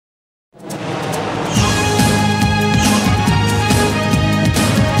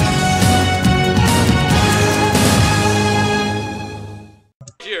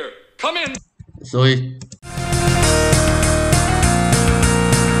Come in. Sorry.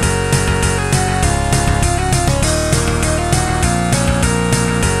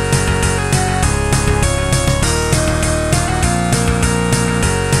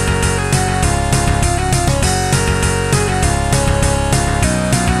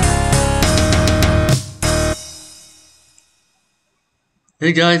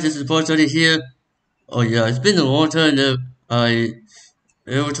 Hey guys, this is QBert2K here. Oh yeah, it's been a long time that I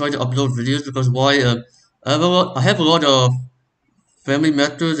ever tried to upload videos because why? I have a lot of family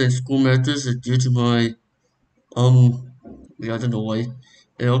matters and school matters due to my yeah, I don't know why.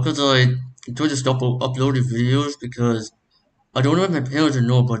 Because I tried to stop uploading videos because I don't want my parents to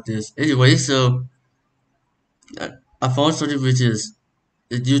know about this. Anyway, so I found something which is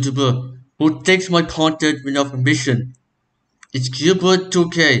a YouTuber who takes my content without permission. It's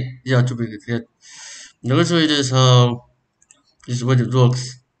QBert2K. Yeah, to be exact. Now let's show you this how this is what it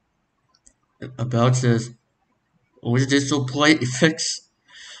looks. About this. Which they so play effects.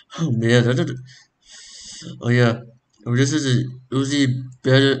 Oh man, I don't. Oh yeah. Oh, this is a Uzi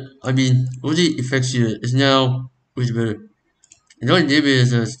better. I mean, Uzi effects here is now Uzi better. And the only name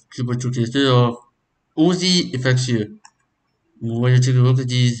is QBert2K instead of Uzi effects here. When you take a look at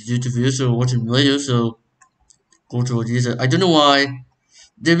these YouTube videos or watch them later, so go to these. I don't know why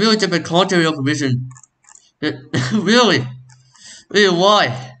they really take my content without permission. Really? Really,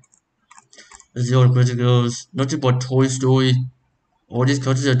 why? As the old question goes, nothing but Toy Story. All these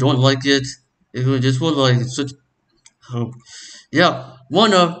countries that don't like it, it just was like such. Yeah,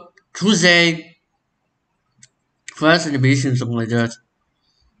 one of Crusade, Fast Animation, something like that.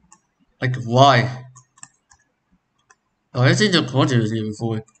 Like why? Oh, I think the content was here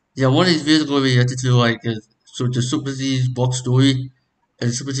before. Yeah, one of these videos going to be reacted to like so the Super Z box story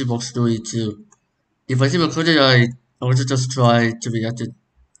and Super Z box story too. If I see my content, I want to just try to react it.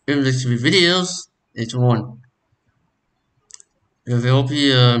 In the next videos, it's on. If I hope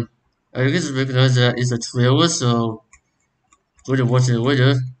you, I guess recognize that it's a trailer, so go to watch it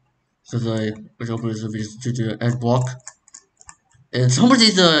later. Because I was hoping this video to do an ad block. And some of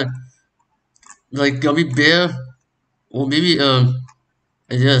these like Gummy Bear, or maybe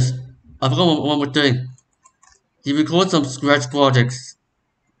yes, I forgot one more thing. He records some Scratch projects.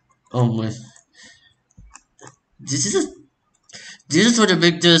 Oh my, this is trying to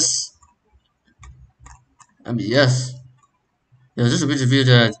make this. I mean yes, yeah, this is a picture video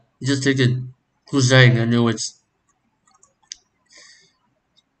that he just take it Crusade. I know it's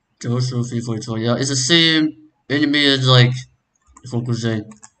also 342. Yeah, it's the same animated like for Crusade.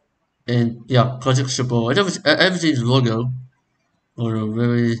 And yeah, Project Support. I don't everything's logo. Or a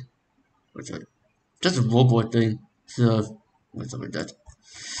very what's that? Just a robot thing. So what's up with that?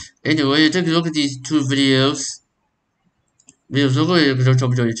 Anyway, take a look at these two videos. Videos look like because I'm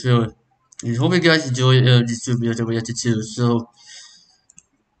talking about each other. I hope you guys enjoy these two videos that we have to do. So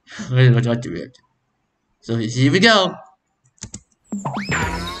let's get to it. So here we go.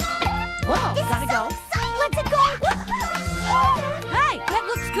 Whoa, gotta go. Let's go. Hey, that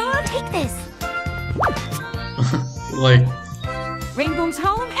looks good. Take this. Like Rainbow's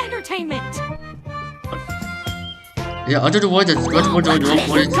Home Entertainment. yeah, I don't know why that's what I don't want to do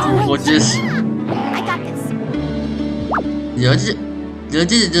for this. I got this. Yeah, they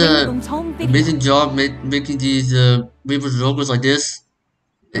did amazing job making these Rainbow's logos like this.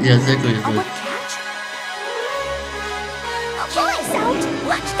 Yeah, exactly. A what catch? Okay, so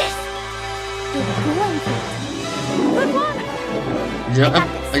watch this. Good one. Yeah,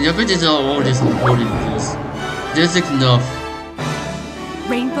 I bet these are all these recording because there's enough.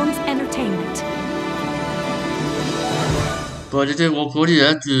 Rainbow's Entertainment. But if they recording you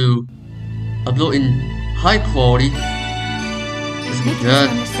have to upload in high quality. Make this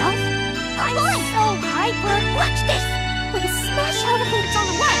on yourself? I'm so hyper. Watch this. With a smash out of boots on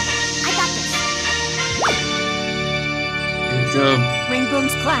the way. I got this. It's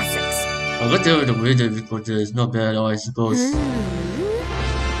Rainbow's Classics. I got the way they record this. It's not bad, I suppose. That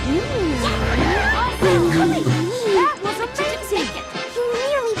was amazing. You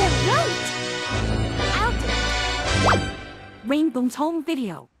nearly got it right. I'll do it. Rainbow's Home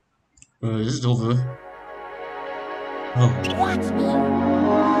Video. This is over. Oh. Watch me.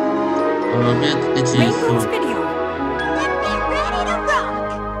 A bit itchy. Rainbow's So. Video. Let's get ready to rock.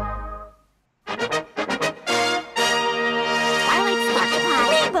 Twilight Sparkle.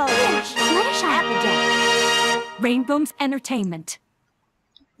 Rainbow. Let us have the day. Rainbow's Entertainment.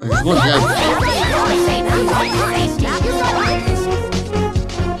 It's one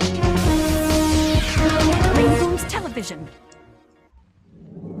Rainbow's Television.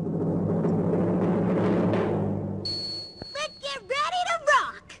 Let's get ready to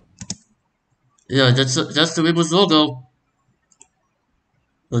rock. Yeah, that's the Rebels logo.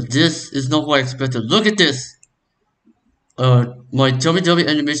 But this is not what I expected. Look at this. My WWE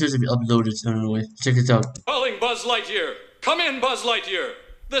animations will be uploaded. I don't know. Check it out. Calling Buzz Lightyear. Come in, Buzz Lightyear.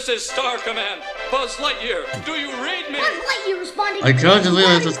 This is Star Command. Buzz Lightyear, do you read me? Buzz Lightyear responding. I can't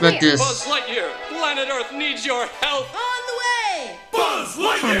really suspect this. Buzz Lightyear, planet Earth needs your help. On the way. Buzz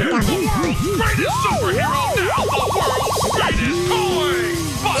Lightyear, the world's greatest superhero now, the world's greatest toy.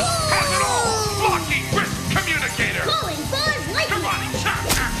 Buzz has it all. Blocking wrist communicator. Calling Buzz Lightyear. Karate chop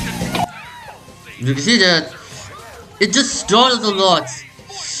action. You can see that it just startled a lot.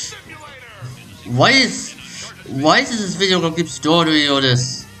 Why is this video gonna keep starting all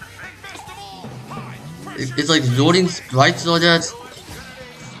this? It's like loading sprites and all that.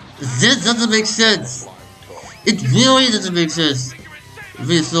 This doesn't make sense. It really doesn't make sense.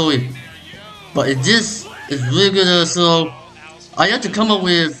 Really slowly. But this is really good. So I have to come up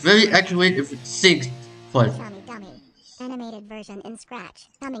with very accurate if it's synced. But Dummy. Animated version in Scratch.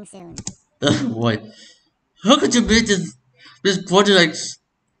 Coming soon. what? How could you make this project like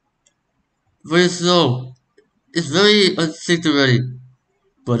very slow? It's very unsynced already.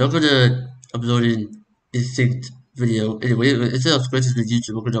 But I'm gonna upload it in synced video. Anyway, instead of scratches with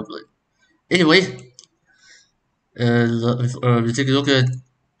YouTube, I'm gonna upload. Anyway, we take a look at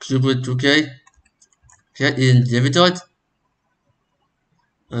QBert2K Cat in Deviantart.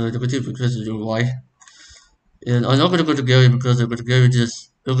 The continue request is why. And I'm not gonna go to Gary because I'm gonna Gary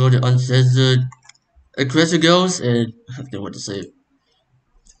just go to uncensored aggressive goes and I don't know what to say.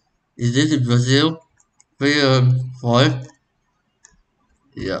 Is this in Brazil? Very far.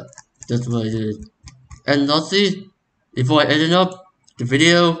 Yeah, that's what I did. And lastly, before I edit up the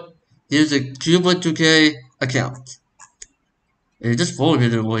video, here's a QBert2K account. And just follow me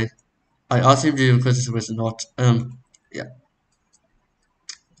the way. I asked him to request this or not. Yeah.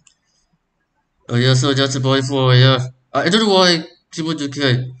 Oh yeah, so that's about it for I don't know why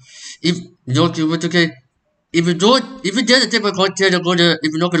QBert2K. If you know QBert2K, if you didn't take my content,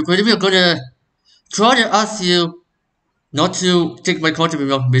 if you're not gonna put it, I'm gonna try to ask you not to take my content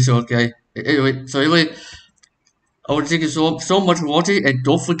without permission, okay? Anyway, I want to thank you so much for watching, and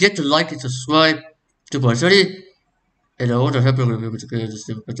don't forget to like and subscribe to my channel. And I want to help you with this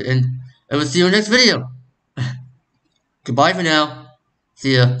at the end. And we'll see you in the next video. Goodbye for now.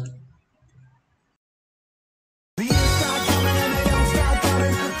 See ya.